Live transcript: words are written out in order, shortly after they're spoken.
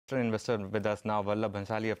veteran investor with us now, Vallabh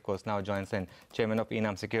Bhanshali, of course, now joins in, Chairman of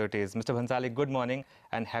Enam Securities. Mr. Bhanshali, good morning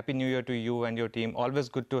and Happy New Year to you and your team. Always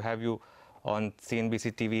good to have you on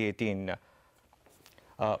CNBC TV 18.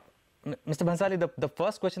 Mr. Bhanshali, the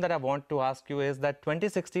first question that I want to ask you is that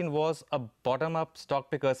 2016 was a bottom-up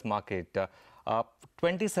stock pickers market.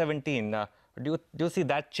 2017, do you see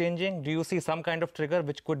that changing? Do you see some kind of trigger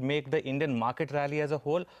which could make the Indian market rally as a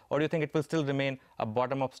whole, or do you think it will still remain a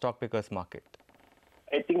bottom-up stock pickers market?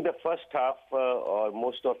 I think the first half or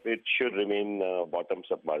most of it should remain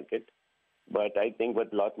bottoms-up market. But I think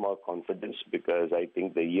with a lot more confidence, because I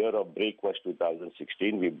think the year of break was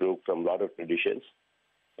 2016. We broke from a lot of traditions.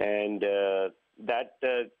 And that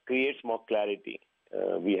creates more clarity.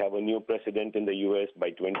 We have a new president in the U.S.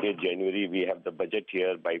 by 20th January. We have the budget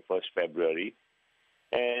here by 1st February.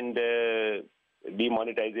 And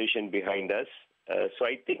demonetization behind us. So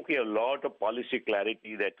I think we have a lot of policy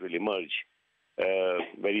clarity that will emerge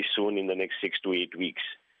very soon in the next 6 to 8 weeks.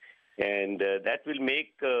 And that will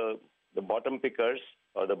make the bottom pickers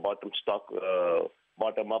or the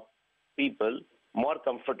bottom-up people more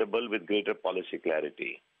comfortable with greater policy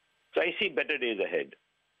clarity. So I see better days ahead.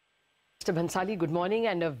 Mr. Bhanshali, good morning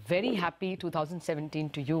and a very happy 2017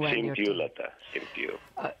 to you and your team. Same to you, Lata. Same to you.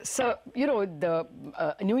 Sir, you know, the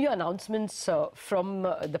New Year announcements from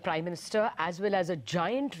the Prime Minister as well as a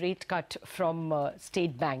giant rate cut from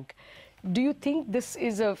State Bank. Do you think this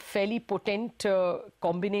is a fairly potent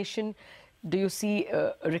combination? Do you see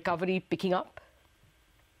recovery picking up?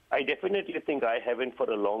 I definitely think I haven't for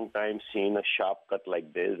a long time seen a sharp cut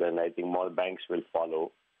like this, and I think more banks will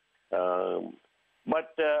follow.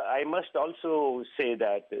 But I must also say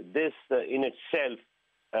that this in itself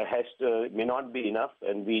may not be enough,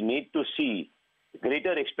 and we need to see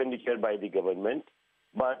greater expenditure by the government.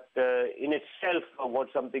 But in itself,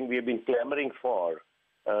 something we have been clamoring for,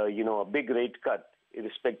 a big rate cut,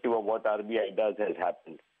 irrespective of what RBI does, has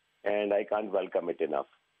happened. And I can't welcome it enough.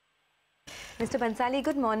 Mr. Bhanshali,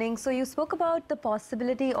 good morning. So you spoke about the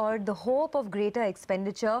possibility or the hope of greater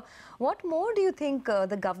expenditure. What more do you think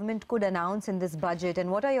the government could announce in this budget,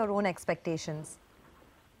 and what are your own expectations?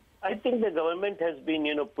 I think the government has been,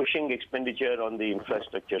 pushing expenditure on the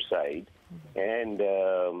infrastructure side. And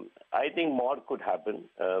I think more could happen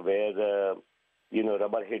where,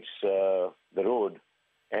 rubber hits the road.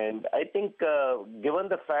 And I think given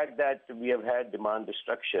the fact that we have had demand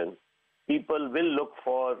destruction, people will look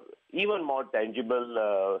for even more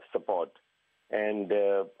tangible support. And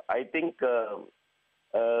I think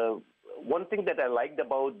one thing that I liked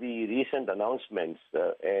about the recent announcements,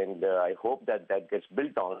 and I hope that that gets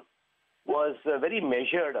built on, was very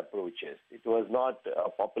measured approaches. It was not a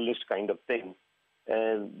populist kind of thing.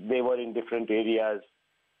 And they were in different areas.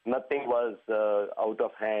 Nothing was out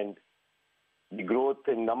of hand. The growth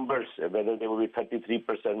in numbers, whether there will be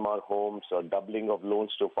 33% more homes or doubling of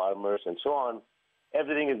loans to farmers and so on,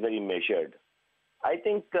 everything is very measured. I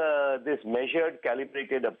think this measured,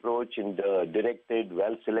 calibrated approach in the directed,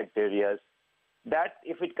 well-selected areas, that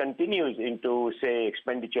if it continues into, say,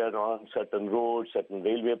 expenditure on certain roads, certain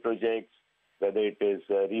railway projects, whether it is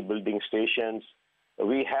rebuilding stations.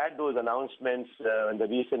 We had those announcements in the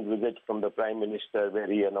recent visit from the Prime Minister where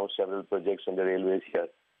he announced several projects on the railways here.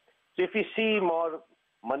 So if we see more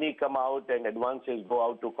money come out and advances go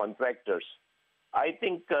out to contractors, I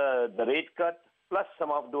think the rate cut plus some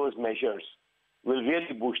of those measures will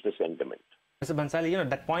really boost the sentiment. Mr. Bhanshali,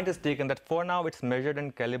 that point is taken that for now it's measured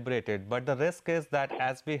and calibrated, but the risk is that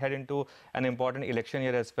as we head into an important election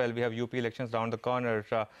year as well, we have UP elections around the corner,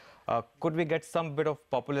 could we get some bit of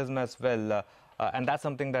populism as well? And that's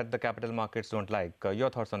something that the capital markets don't like. Your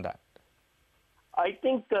thoughts on that? I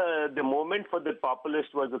think the moment for the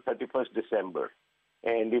populist was the 31st December.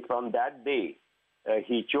 And if on that day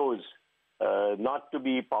he chose not to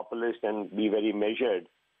be populist and be very measured,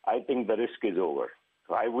 I think the risk is over.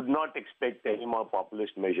 So I would not expect any more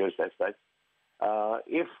populist measures as such.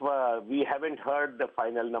 If we haven't heard the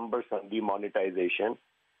final numbers on demonetization,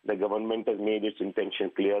 the government has made its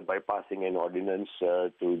intention clear by passing an ordinance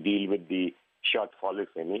to deal with the shortfall, if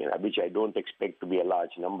any, which I don't expect to be a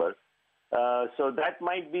large number. So that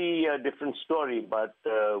might be a different story, but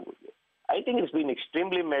I think it's been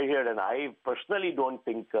extremely measured, and I personally don't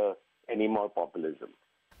think any more populism.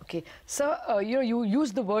 Okay, so you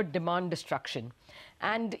use the word demand destruction,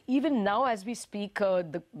 and even now as we speak,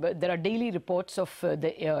 there are daily reports of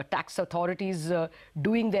the tax authorities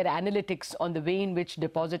doing their analytics on the way in which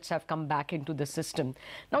deposits have come back into the system.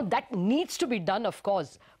 Now that needs to be done, of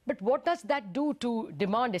course, but what does that do to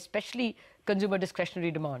demand, especially consumer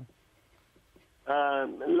discretionary demand?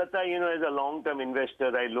 Lata, as a long-term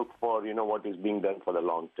investor, I look for, what is being done for the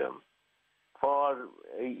long term. for,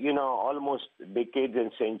 almost decades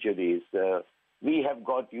and centuries, we have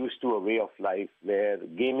got used to a way of life where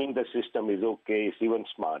gaming the system is okay, it's even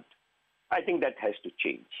smart. I think that has to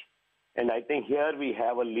change. And I think here we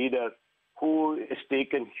have a leader who has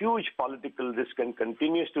taken huge political risk and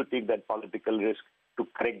continues to take that political risk to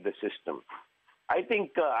correct the system. I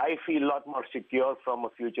think I feel a lot more secure from a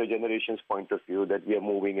future generation's point of view that we are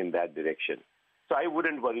moving in that direction. So I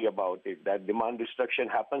wouldn't worry about it, that demand destruction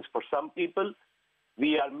happens. For some people,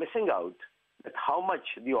 we are missing out at how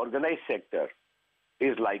much the organized sector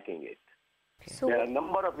is liking it. So there are a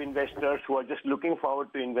number of investors who are just looking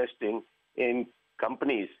forward to investing in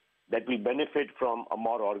companies that will benefit from a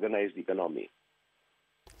more organized economy.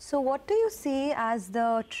 So what do you see as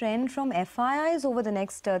the trend from FIIs over the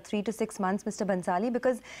next 3 to 6 months, Mr. Bhanshali?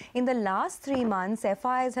 Because in the last 3 months,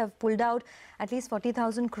 FIIs have pulled out at least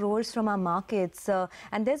 40,000 crores from our markets.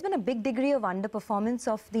 And there's been a big degree of underperformance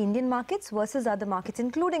of the Indian markets versus other markets,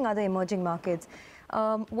 including other emerging markets.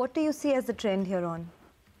 What do you see as the trend here on?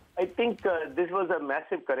 I think this was a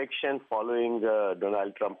massive correction following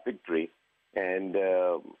Donald Trump victory. And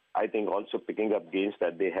I think also picking up gains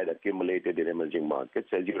that they had accumulated in emerging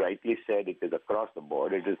markets. As you rightly said, it is across the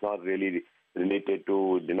board. It is not really related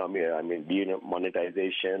to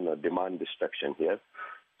demonetization or demand destruction here.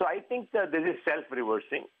 So I think this is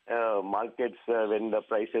self-reversing. Markets, when the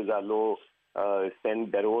prices are low,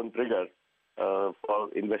 send their own trigger for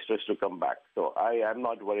investors to come back. So I am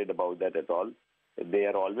not worried about that at all. They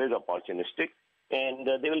are always opportunistic, and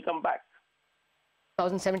they will come back.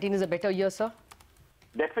 2017 is a better year, sir?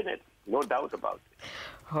 Definitely, no doubt about it.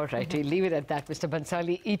 All right, we'll leave it at that, Mr.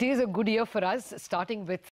 Bhanshali. It is a good year for us, starting with